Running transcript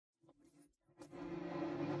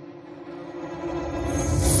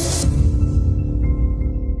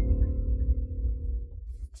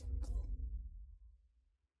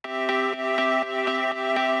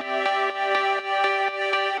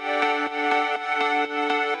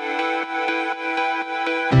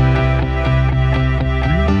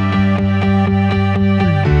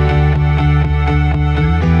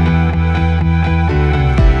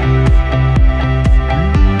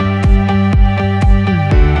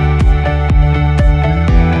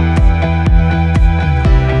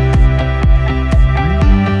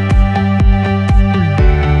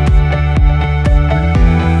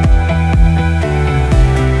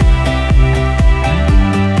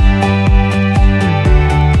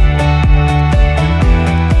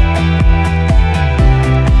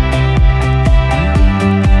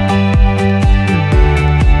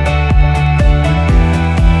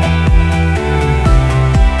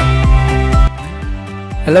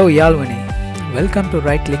Hello යාළුවනේ, welcome to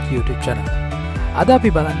Right Click YouTube channel. අද අපි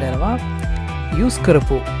බලන්න යනවා use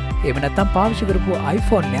කරපු එහෙම නැත්නම් පාවිච්චි කරපු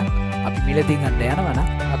iPhone එකක් අපි මිලදී ගන්න යනවා නම්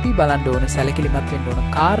අපි බලන්න ඕන සැලකිලිමත් වෙන්න ඕන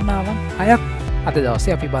කාරණාවන් 6ක් අද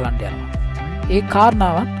දවසේ අපි බලන්න යනවා. ඒ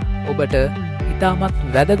කාරණාවන් ඔබට ඉතාමත්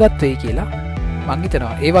වැදගත් වෙයි කියලා මම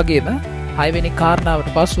හිතනවා. ඒ වගේම 6 වෙනි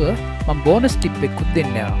කාරණාවට පසුව මම බෝනස් ටිප් එකක්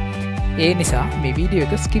දෙන්න යනවා. ඒ නිසා මේ වීඩියෝ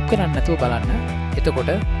එක skip කරන්න නැතුව බලන්න. එතකොට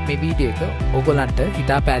මේ වීඩියෝ එක ඔයගලන්ට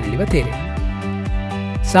හිතා පැහැදිලිව තේරෙයි.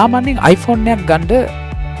 සාමාන්‍යයෙන් iPhone එකක් ගන්න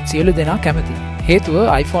සියලු දෙනා කැමතියි. හේතුව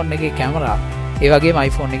iPhone එකේ කැමරා, ඒ වගේම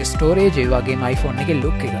iPhone එකේ storage, ඒ වගේම iPhone එකේ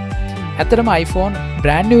look එක. ඇත්තටම iPhone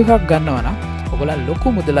brand new එකක් ගන්නවා නම් ඔයගොල්ලෝ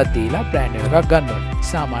ලොකු මුදලක් දීලා brand new එකක් ගන්න ඕනේ.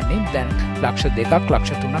 සාමාන්‍යයෙන් දැන් ලක්ෂ 2ක්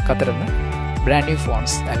ලක්ෂ 3ක් අතරම brand new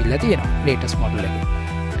phones ඇවිල්ලා තියෙනවා latest model එකේ.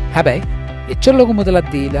 හැබැයි එච්චර ලොකු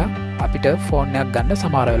මුදලක් දීලා අපිට ෆෝන් එකක් ගන්න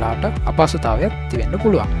සමහර වෙලාවට අපහසුතාවයක් තිබෙන්න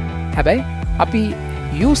පුළුවන්. හැබැයි අපි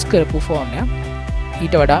use කරපු ෆෝන් එක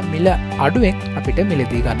ඊට වඩා මිල අඩුවෙන් අපිට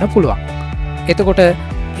මිලදී ගන්න පුළුවන්. එතකොට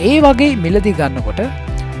ඒ වගේ මිලදී ගන්නකොට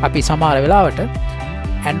අපි සමහර වෙලාවට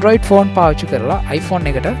Android ෆෝන් පාවිච්චි කරලා iPhone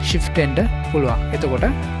එකට shift වෙන්න පුළුවන්. එතකොට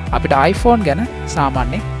අපිට iPhone ගැන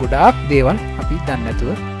සාමාන්‍යයෙන් ගොඩාක් දේවල් අපි දන්නේ නැතුව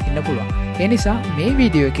ඉන්න පුළුවන්. ඒ නිසා මේ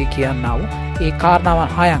වීඩියෝ එකේ කියන්නා වූ ඒ කාරණාවන්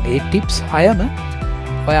 6ක්, ඒ tips 6ම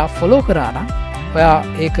ඔයා ෆොලෝ කරා නම්, ඔයා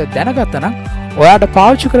ඒක දැනගත්තා නම්, ඔයාට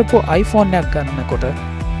පාවිච්චි කරපු iPhone එකක් ගන්නකොට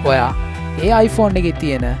ඔයා ඒ iPhone එකේ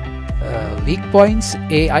තියෙන weak points,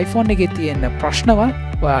 ඒ iPhone එකේ තියෙන ප්‍රශ්නවල්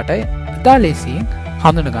ඔයාට ඉතා ලේසියෙන්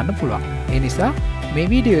හඳුනා ගන්න පුළුවන්. ඒ නිසා මේ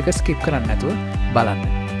වීඩියෝ එක skip කරන්න නැතුව බලන්න.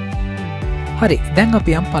 හරි, දැන්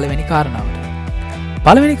අපි යමු පළවෙනි කාරණාවට.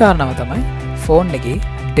 පළවෙනි කාරණාව තමයි ෆෝන් එකේ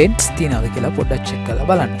dents තියෙනවද කියලා පොඩ්ඩක් check කරලා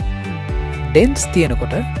බලන්න. dents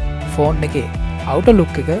තියෙනකොට ෆෝන් එකේ outer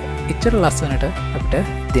look එක එච්චර ලස්සනට අපිට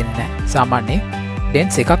දෙන්නේ නැහැ. සාමාන්‍යයෙන්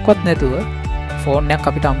dents එකක්වත් නැතුව ෆෝන් එකක්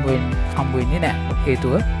අපිට හම්බ වෙන්නේ නැහැ.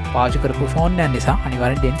 හේතුව පාවිච්චි කරපු ෆෝන් එක නිසා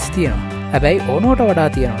අනිවාර්යෙන් dents තියෙනවා. හැබැයි ඕනෝට වඩා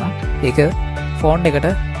තියෙනවා නම් ඒක ෆෝන් එකට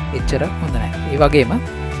එච්චර හොඳ නැහැ. ඒ වගේම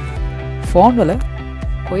ෆෝන් වල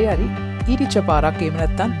කොයි හරි ඊරිච්ච පාරක්, එහෙම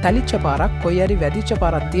නැත්නම් තලිච්ච පාරක්, කොයි හරි වැදිච්ච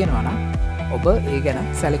පාරක් තියෙනවා නම් ඔබ ඒ ගැන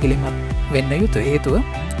සැලකිලිමත් වෙන්න යුතුයි. හේතුව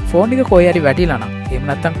ෆෝන් එක කොයි හරි වැටිලා නම්, එහෙම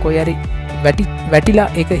නැත්නම් කොයි හරි වැටිලා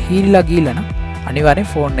ඒක හීරිලා ගිහලා නම් අනිවාර්යෙන්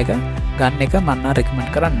ෆෝන් එක ගන්න එක මම රෙකමන්ඩ්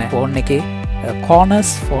කරන්නේ. ෆෝන් එකේ corners,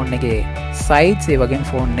 ෆෝන් එකේ sides, ඒ වගේම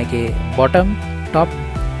ෆෝන් එකේ bottom, top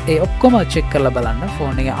ඒ ඔක්කොම check කරලා බලන්න.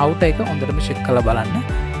 ෆෝන් එකේ outer එක හොඳටම check කරලා බලන්න.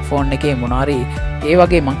 ෆෝන් එකේ මොනාරි ඒ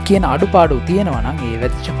වගේ මං කියන අඩුපාඩු තියෙනවා නම්, ඒ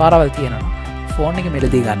වැදිච්ච පාරවල් තියෙනවා නම් ෆෝන් එක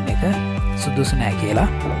මෙලදී ගන්න එක සුදුසු නෑ කියලා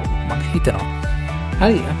මම හිතනවා.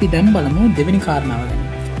 හරි, අපි දැන් බලමු දෙවෙනි කාරණාව ගැන.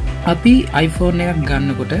 අපි iPhone එකක්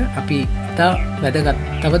ගන්නකොට අපි ඉතා වැදගත්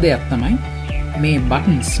තව දෙයක් තමයි මේ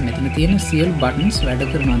buttons, මෙතන තියෙන සියලු buttons වැඩ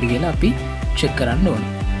කරනවද කියලා අපි check කරන්න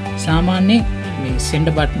ඕනේ. සාමාන්‍යයෙන් මේ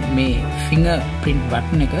sender button, මේ fingerprint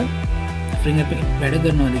button එක fingerprint වැඩ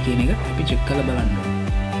කරනවද කියන එක අපි check කරලා බලන්න ඕනේ.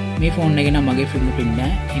 මේ ෆෝන් එකේ නම් මගේ fingerprint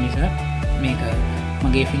නැහැ. ඒ නිසා මේක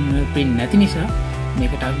මගේ fingerprint නැති නිසා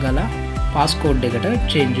මේක ටක් ගාලා passcode එකට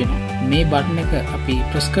change වෙනවා. මේ button එක අපි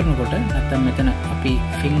press කරනකොට නැත්නම් මෙතන අපි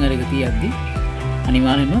finger එක තියද්දි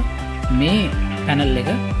අනිවාර්යයෙන්ම මේ panel එක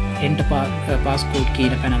enter passcode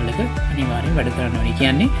කියන panel එක අනිවාර්යෙන් වැඩ කරනවා. ඒ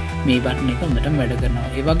කියන්නේ මේ button එක හොඳටම වැඩ කරනවා.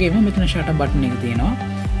 ඒ වගේම මෙතන shutter button එක තියෙනවා.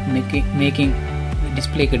 මේකෙන්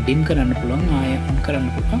display එක dim කරන්න පුළුවන්, ආය on කරන්න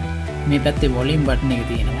පුළුවන්. මේ පැත්තේ volume button එක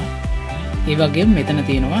තියෙනවා. ඒ වගේම මෙතන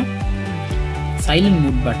තියෙනවා silent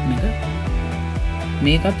mode button එක.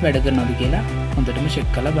 මේකත් වැඩ කරනවද කියලා හොඳටම check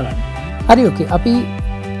කරලා බලන්න. හරි, okay. අපි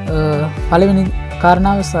පළවෙනි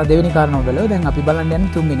කාරණාව සහ දෙවෙනි කාරණාව බලලා දැන් අපි බලන්න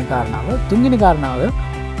යන්නේ තුන්වෙනි කාරණාව. තුන්වෙනි කාරණාව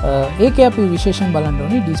ඒකේ අපි විශේෂයෙන් බලන්න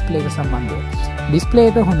ඕනේ display එක සම්බන්ධව. display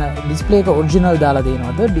එක හොඳ, display එක original දාලා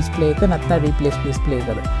දෙනවද, display එක නැත්නම් replace display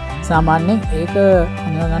එකද? සාමාන්‍යයෙන් ඒක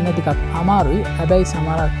හඳුනගන්න ටිකක් අමාරුයි. හැබැයි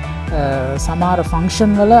සමහර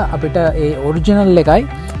function වල අපිට ඒ original එකයි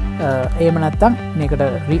එහෙම නැත්නම් මේකට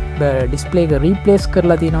display එක replace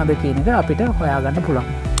කරලා තියෙනවද කියන එක අපිට හොයාගන්න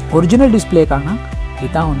පුළුවන්. original display එකක් නම්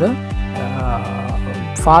ඉතා හොඳ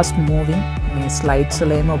fast moving මේ slides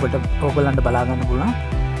වල එම ඔබට ඔයගලන්ට බලා ගන්න පුළුවන්.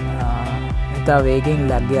 ඉතා වේගෙන්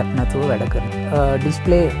lag එකක් නැතුව වැඩ කරනවා.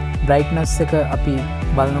 display brightness එක අපි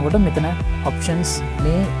බලනකොට මෙතන options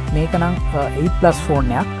මේක නම් 8+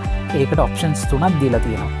 ෆෝන් එකක්. ඒකට options 3ක් දීලා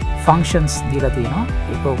තියෙනවා. functions දීලා තියෙනවා.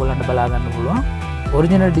 ඒක ඔයගලන්ට බලා ගන්න පුළුවන්.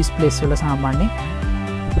 original displays වල සාමාන්‍යයෙන්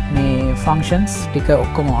මේ functions ටික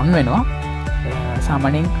ඔක්කොම on වෙනවා.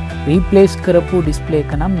 සාමාන්‍යයෙන් replace කරපු display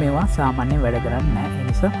එක නම් මේවා සාමාන්‍යයෙන් වැඩ කරන්නේ නැහැ. ඒ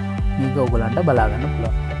නිසා මේක ඔයගලන්ට බලා ගන්න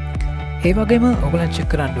පුළුවන්. ඒ වගේම ඔයගලන් check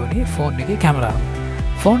කරන්න ඕනේ ෆෝන් එකේ කැමරාව.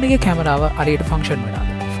 ෆෝන් එකේ කැමරාව හරියට function වෙනවද?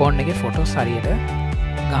 ෆෝන් එකේ photos හරියට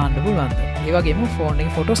ගහන්න පුළුවන්ද. ඒ වගේම ෆෝන්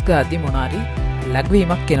එකේ ෆොටෝස් ගාද්දි මොනාරි ලැග්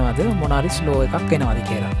වීමක් එනවද මොනාරි ස්ලෝ එකක් එනවද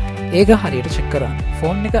කියලා. ඒක හරියට චෙක් කරන්න.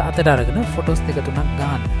 ෆෝන් එක අතට අරගෙන ෆොටෝස් දෙක තුනක්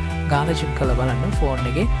ගන්න. ගාලා චෙක් කරලා බලන්න ෆෝන්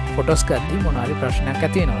එකේ ෆොටෝස් ගද්දි මොනාරි ප්‍රශ්නයක්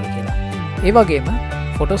ඇති වෙනවද කියලා. ඒ වගේම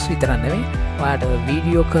ෆොටෝස් විතරක් නෙවෙයි ඔයාට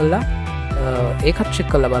වීඩියෝ කරලා ඒකත් චෙක්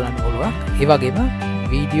කරලා බලන්න පුළුවන්. ඒ වගේම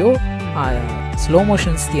වීඩියෝ ස්ලෝ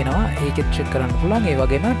මෝෂන්ස් තියෙනවා ඒකෙත් චෙක් කරන්න පුළුවන්. ඒ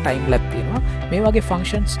වගේම ටයිම් ලැප් තියෙනවා. මේ වගේ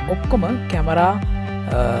ෆන්ක්ෂන්ස් ඔක්කොම කැමරා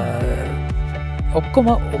ඔක්කොම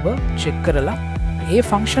ඔබ චෙක් කරලා ඒ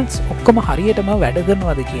ෆන්ක්ෂන්ස් ඔක්කොම හරියටම වැඩ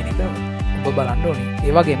කරනවද කියන එක ඔබ බලන්න ඕනේ.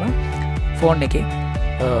 ඒ වගේම ෆෝන් එකේ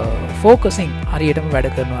ෆෝකසින් හරියටම වැඩ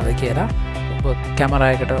කරනවද කියලා ඔබ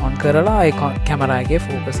කැමරා එකට ඔන් කරලා ඒ කැමරා එකේ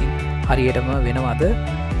ෆෝකසින් හරියටම වෙනවද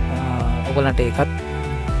ඔයගලන්ට ඒකත්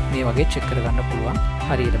මේ වගේ චෙක් කරගන්න පුළුවන්.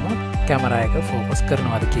 හරියටම කැමරා එක ෆෝකස්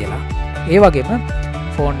කරනවද කියලා. ඒ වගේම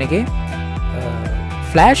ෆෝන් එකේ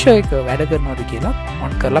ෆ්ලෑෂ් එක වැඩ කරනවද කියලා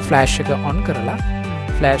ඔන් කරලා ෆ්ලෑෂ් එක ඔන් කරලා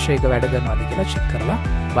ෆ්ලෑෂ් එක වැඩ කරනවද කියලා චෙක් කරලා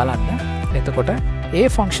බලන්න. එතකොට ඒ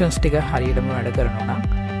ෆන්ක්ෂන්ස් ටික හරියටම වැඩ කරනවා නම්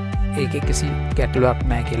ඒකේ කිසි ගැටලුවක්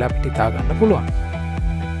නැහැ කියලා අපිට හිතා ගන්න පුළුවන්.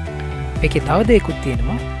 ඒකේ තව දෙයක්ත්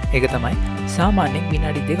තියෙනවා. ඒක තමයි සාමාන්‍යයෙන්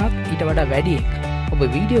විනාඩි 2ක් ඊට වඩා වැඩියෙන් ඔබ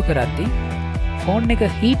වීඩියෝ කරද්දී ෆෝන් එක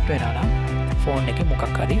හීට් වෙනවා නම් ෆෝන් එකේ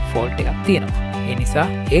මොකක් හරි ෆෝල්ට් එකක් තියෙනවා. ඒ නිසා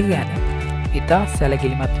ඒක ගැන ඉතා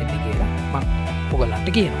සැලකිලිමත් වෙන්න කියලා මම ඔයගලන්ට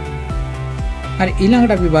කියනවා. හරි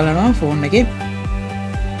ඊළඟට අපි බලනවා ෆෝන් එකේ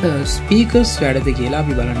ස්පීකර්ස් වැඩද කියලා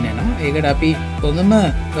අපි බලන්න යනවා. ඒකට අපි හොඳම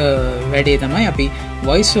වැඩේ තමයි අපි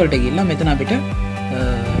වොයිස් වලට ගිහිල්ලා මෙතන අපිට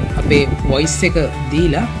අපේ වොයිස් එක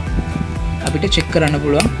දීලා අපිට චෙක් කරන්න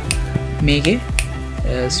පුළුවන් මේකේ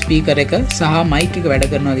ස්පීකර් එක සහ මයික් එක වැඩ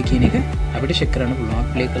කරනවද කියන එක අපිට චෙක් කරන්න පුළුවන්.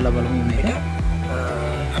 ප්ලේ කරලා බලමු මේක.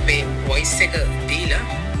 අපේ වොයිස් එක දීලා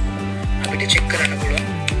අපිට චෙක් කරන්න පුළුවන්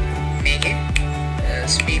මේකේ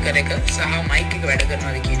ස්පීකර් එක සහ මයික් එක වැඩ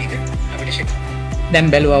කරනවද කියන එක අපිට චෙක්. දැන්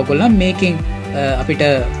බැලුවා ඔයගොල්ලෝ මේකෙන් අපිට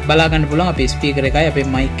බලා ගන්න පුළුවන් අපේ ස්පීකර් එකයි අපේ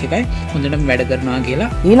මයික් එකයි හොඳටම වැඩ කරනවා කියලා.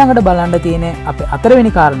 ඊළඟට බලන්න තියෙන අපේ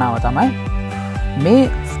හතරවෙනි කාරණාව තමයි මේ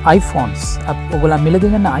iPhones ඔයගොල්ලෝ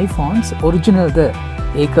මිලදී ගන්න iPhones ඔරිජිනල්ද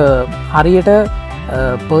ඒක හරියට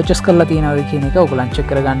පර්චේස් කරලා තියෙනවද කියන එක ඔයගොල්ලන් චෙක්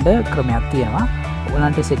කරගන්න ක්‍රමයක් තියෙනවා.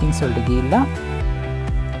 ඔයගොල්ලන්ට settings වලට ගිහිල්ලා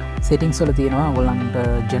settings වල තියෙනවා ඔයගොල්ලන්ට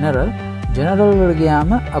general වල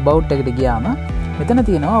ගියාම about එකට ගියාම මෙතන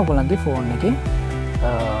තියෙනවා ඔයගොල්ලන්ගේ ෆෝන් එකේ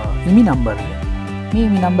ඉමි නම්බර් එක. මේ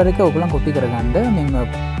ඉමි නම්බර් එක ඔයගොල්ලන් කොපි කරගන්න මෙන්න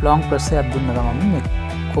long press එකක් දුන්න ගමන් මේ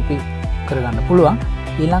කොපි කරගන්න පුළුවන්.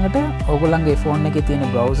 ඊළඟට ඔයගොල්ලන්ගේ ෆෝන් එකේ තියෙන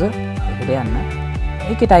browser එකට යන්න.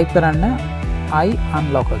 ඒකේ type කරන්න I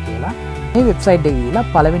unlocker කියලා. මේ වෙබ්සයිට් එකේ ගිහලා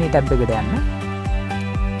පළවෙනි ටැබ් එකට යන්න.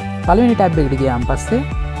 පළවෙනි ටැබ් එකට ගියාන් පස්සේ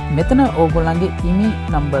මෙතන ඔයගොල්ලන්ගේ ඉමි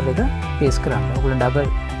නම්බර් එක paste කරන්න. ඔයගොල්ලන් ඩබල්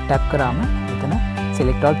ටැප් කරාම මෙතන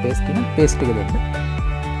select all paste කියන paste එක දෙන්න.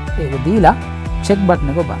 ඒක දීලා check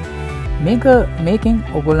button එක ඔබන්න. මේකෙන්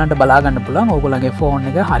ඔයගොල්ලන්ට බලා ගන්න පුළුවන් ඔයගොල්ලන්ගේ ෆෝන්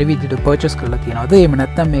එක හරි විදිහට purchase කරලා තියෙනවද? එහෙම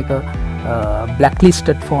නැත්නම් මේක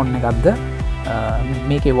blacklisted ෆෝන් එකක්ද?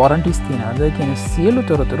 මේකේ warranties තියෙනවද කියන සියලු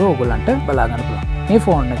තොරතුරු ඔයගොල්ලන්ට බලා ගන්න පුළුවන්. මේ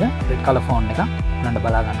ෆෝන් එක red color ෆෝන් එකක් ඔයගොල්ලන්ට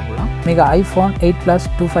බලා ගන්න පුළුවන්. මේක iPhone 8 Plus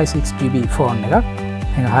 256GB ෆෝන් එකක්.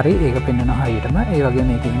 මේක හරි ඒක පෙන්වන හරියටම. ඒ වගේ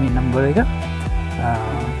මේකේ ඉමේජ් නම්බර් එක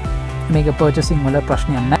මේක පර්චසින් වල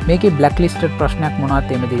ප්‍රශ්නයක් නැහැ. මේකේ බ්ලැක්ලිස්ටඩ් ප්‍රශ්නයක් මොනවත්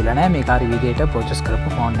එමෙ දීලා නැහැ. මේක හරි විදිහට පර්චස් කරපු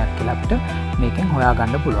ෆෝන් එකක් කියලා අපිට මේකෙන් හොයා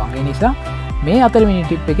ගන්න පුළුවන්. ඒ නිසා මේ 4 වෙනි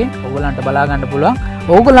ටිප් එකේ ඔයගලන්ට බලා ගන්න පුළුවන්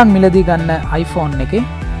ඕගොල්ලන් මිලදී ගන්න iPhone එකේ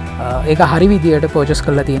ඒක හරි විදිහට පර්චස්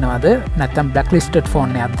කරලා තියෙනවද නැත්නම් බ්ලැක්ලිස්ටඩ්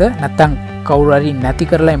ෆෝන් එකක්ද නැත්නම් කවුරු හරි නැති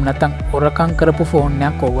කරලා එහෙම නැත්නම් හොරකම් කරපු ෆෝන්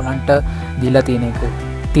එකක් ඕගලන්ට දීලා තියෙන එක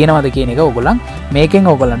තියෙනවද කියන එක ඕගොල්ලන්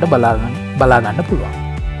මේකෙන් ඕගලන්ට බලා ගන්න පුළුවන්.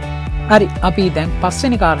 හරි අපි දැන්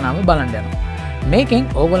පස්වෙනි කාරණාව බලන්න යනවා. මේකෙන්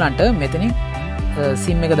ඕගොල්ලන්ට මෙතනින්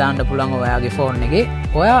SIM එක දාන්න පුළුවන් ඔයාගේ ෆෝන් එකේ.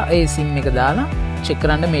 ඔයා ඒ SIM එක දාලා චෙක්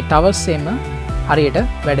කරන්න මේ towers එම හරියට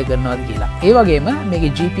වැඩ කරනවද කියලා. ඒ වගේම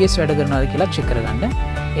මේකේ GPS වැඩ කරනවද කියලා චෙක් කරගන්න.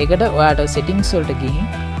 ඒකට ඔයාට settings වලට ගිහින්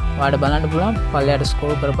ඔයාට බලන්න පුළුවන් පල්ලයට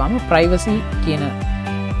scroll කරපුවාම privacy කියන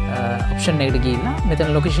option එකට ගිහිල්ලා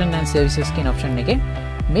මෙතන location and services කියන option එකේ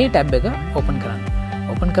මේ tab එක open කරන්න.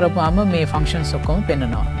 open කරපුවාම මේ functions ඔක්කොම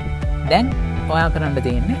පෙන්නනවා. දැන් ඔයා කරන්න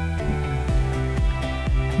තියෙන්නේ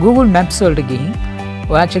Google Maps වලට ගිහින්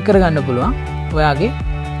ඔයා චෙක් කරගන්න පුළුවන් ඔයාගේ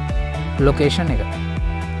location එක.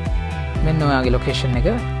 මෙන්න ඔයාගේ location එක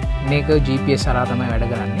මේක GPS හරහා තමයි වැඩ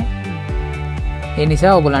කරන්නේ. ඒ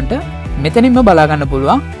නිසා ඔයගලන්ට මෙතනින්ම බලා ගන්න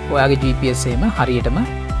පුළුවන් ඔයාගේ GPS එකම හරියටම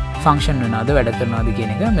function වෙනවද වැඩ කරනවද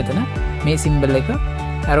කියන එක. මෙතන මේ symbol එක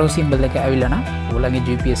arrow symbol එක ඇවිල්ලා නම් ඔයගලගේ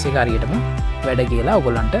GPS එක හරියටම වැඩ කියලා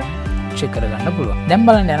ඔයගලන්ට චෙක් කරගන්න පුළුවන්. දැන්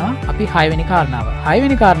බලන්න යනවා අපි 6 වෙනි කාරණාව. 6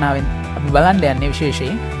 වෙනි කාරණාවෙන් අපි බලන්න යන්නේ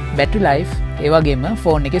විශේෂයෙන් battery life ඒ වගේම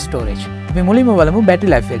ෆෝන් එකේ ස්ටෝරේජ්. අපි මුලින්ම බලමු බැටරි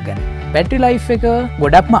ලයිෆ් එක ගැන. බැටරි ලයිෆ් එක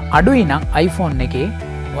ගොඩක්ම අඩුයි නම් iPhone එකේ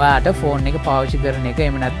ඔයාට ෆෝන් එක පාවිච්චි කරන එක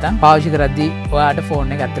එහෙම නැත්නම් පාවිච්චි කරද්දී ඔයාට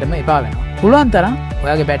ෆෝන් එක ඇත්තටම එපා වෙනවා. පුළුවන් තරම්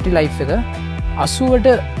ඔයාගේ බැටරි ලයිෆ් එක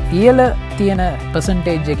 80ට ඉහළ තියෙන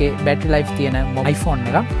percentage එකේ බැටරි ලයිෆ් තියෙන iPhone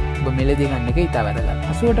එකක් ඔබ මිලදී ගන්න එක ඉතා වැදගත්.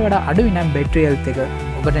 80ට වඩා අඩුයි නම් බැටරි හෙල්ත් එක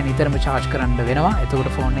ඔබට නිතරම charge කරන්න වෙනවා. එතකොට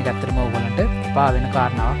ෆෝන් එක ඇත්තටම ඔයගලන්ට එපා වෙන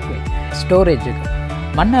කාරණාවක් වෙයි. ස්ටෝරේජ් එක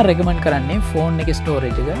මම රෙකමන්ඩ් කරන්නේ ෆෝන් එකේ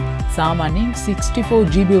ස්ටෝරේජ් එක සාමාන්‍යයෙන්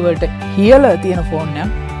 64GB වලට ඉහළ තියෙන ෆෝන්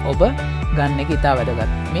එකක් ඔබ ගන්න එක ඉතා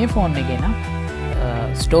වැදගත්. මේ ෆෝන් එකේ නම්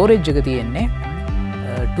ස්ටෝරේජ් එක තියෙන්නේ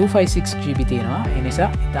 256GB තියෙනවා. ඒ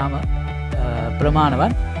නිසා ඉතාම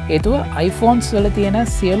ප්‍රමාණවත්. හේතුව iPhones වල තියෙන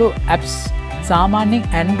සියලු apps සාමාන්‍යයෙන්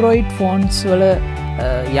Android phones වල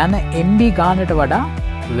යන MB ගානට වඩා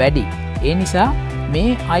වැඩි. ඒ නිසා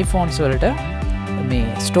මේ iPhones වලට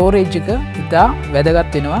මේ ස්ටෝරේජ් එක ඉතා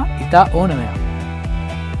වැදගත් වෙනවා, ඉතා ඕනම වෙනවා.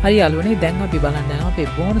 හරි යාළුවනේ, දැන් අපි බලන්න යනවා අපේ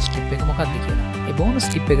බෝනස් ටිප් එක මොකක්ද කියලා. ඒ බෝනස්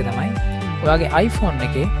ටිප් එක තමයි ඔයාගේ iPhone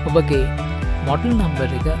එකේ ඔබගේ මොඩල්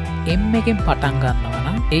නම්බර් එක M එකෙන් පටන් ගන්නවා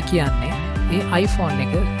නම් ඒ කියන්නේ ඒ iPhone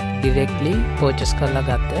එක directly purchase කරලා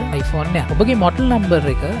ගත්ත iPhone එක. ඔබගේ මොඩල් නම්බර්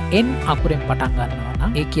එක N අකුරෙන් පටන් ගන්නවා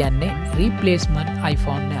නම් ඒ කියන්නේ replacement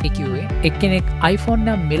iPhone එක. ඒ කිව්වේ එක්කෙනෙක් iPhone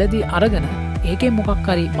එක මිලදී අරගෙන ඒකේ මොකක්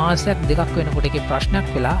හරි මාසයක් දෙකක් වෙනකොට ඒකේ ප්‍රශ්නයක්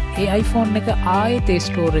වෙලා ඒ iPhone එක ආයෙත් ඒ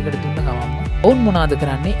ස්ටෝර් එකට දුන්න ගමන්ම ඔවුන් මොනවද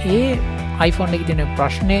කරන්නේ? ඒ iPhone එකේ තියෙන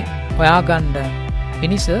ප්‍රශ්නේ හොයාගන්න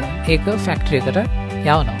පිණිස ඒක ෆැක්ටරි එකට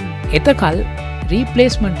යවනවා. එතකල්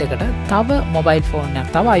රීප්ලේස්මන්ට් එකට තව මොබයිල් ෆෝන්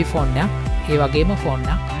එකක්, තව iPhone එකක්, ඒ වගේම ෆෝන්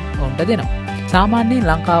එකක් ඔවුන්ට දෙනවා. සාමාන්‍යයෙන්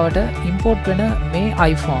ලංකාවට ඉම්පෝර්ට් වෙන මේ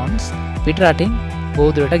iPhones පිටරටින්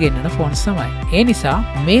බෝදුරට ගෙන්නන ෆෝන්ස් තමයි. ඒ නිසා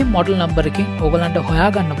මේ මොඩල් නම්බර් එකෙන් ඕගලන්ට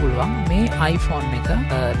හොයාගන්න පුළුවන් මේ iPhone එක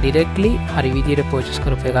ඩිරෙක්ට්ලි හරි විදිහට පර්චේස්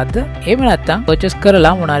කරපු එකක්ද? එහෙම නැත්නම් පර්චේස්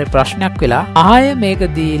කරලා මොනාරි ප්‍රශ්නයක් වෙලා ආයෙ මේක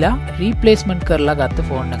දීලා රීප්ලේස්මන්ට් කරලා ගත්ත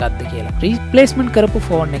ෆෝන් එකක්ද කියලා. රීප්ලේස්මන්ට් කරපු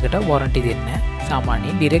ෆෝන් එකට වොරන්ටි දෙන්නේ නැහැ.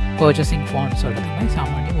 සාමාන්‍යයෙන් ඩිරෙක්ට් පර්චේසින් ෆෝන්ස් වලට තමයි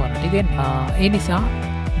සාමාන්‍යයෙන් වොරන්ටි දෙන්නේ. ඒ නිසා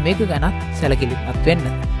මේක ගැනත් සැලකිලිමත් වෙන්න.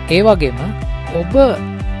 ඒ වගේම ඔබ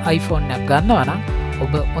iPhone එකක් ගන්නවා නම්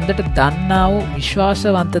ඔබ හොඳට දන්නා වූ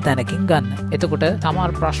විශ්වාසවන්ත තැනකින් ගන්න. එතකොට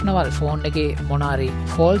සමහර ප්‍රශ්නවල් ෆෝන් එකේ මොනාරි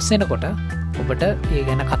ෆෝල්ස් එනකොට ඔබට ඒ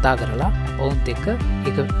ගැන කතා කරලා ඔවුන්ත් එක්ක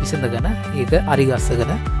ඒක විසඳගෙන ඒක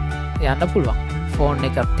අරිගස්සගෙන යන්න පුළුවන්. ෆෝන්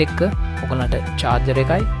එකත් එක්ක ඔයගලන්ට චාර්ජර්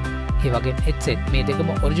එකයි ඒ වගේම headset මේ දෙකම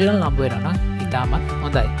ඔරිජිනල් හම්බ වෙනවා නම් ඉතාමත්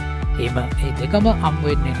හොඳයි. එහෙම මේ දෙකම හම්බ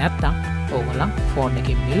වෙන්නේ නැත්නම් ඔයගලන් ෆෝන්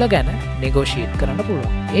එකේ මිල ගැන නෙගෝෂিয়েට් කරන්න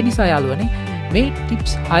පුළුවන්. ඒ නිසා යාළුවනේ මේ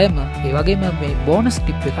ටිප්ස් 6ම ඒ වගේම මේ බෝනස්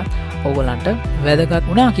ටිප් එකත් ඔයගලන්ට වැදගත්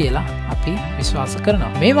වුණා කියලා අපි විශ්වාස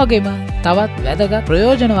කරනවා. මේ වගේම තවත් වැදගත්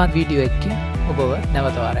ප්‍රයෝජනවත් වීඩියෝ එකකින් ඔබව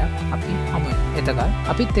නැවත වරයක් අපි හමු වෙනවා. එතකල්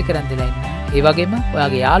අපිත් එක්ක රැඳිලා ඉන්න. ඒ වගේම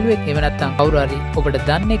ඔයාගේ යාළුවෙක් එහෙම නැත්නම් කවුරු හරි ඔබට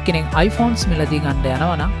දන්නේ කෙනෙක් iPhones මිලදී ගන්න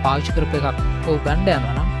යනවා නම් පාවිච්චි කරපු එකක් ඔව් ගන්න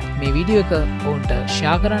යනවා නම් මේ වීඩියෝ එක ඔවුන්ට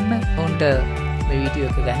ෂෙයා කරන්න. ඔවුන්ට මේ වීඩියෝ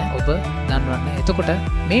එක ගැන ඔබ දන්වන්න. එතකොට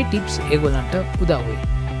මේ ටිප්ස් ඒගොල්ලන්ට උදව් වෙයි.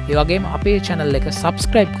 ඒ වගේම අපේ channel එක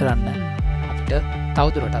subscribe කරන්න අපිට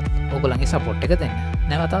තවදුරටත් ඕගොල්ලන්ගේ support එක දෙන්න.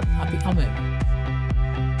 නැවතත් අපි හමු වෙමු.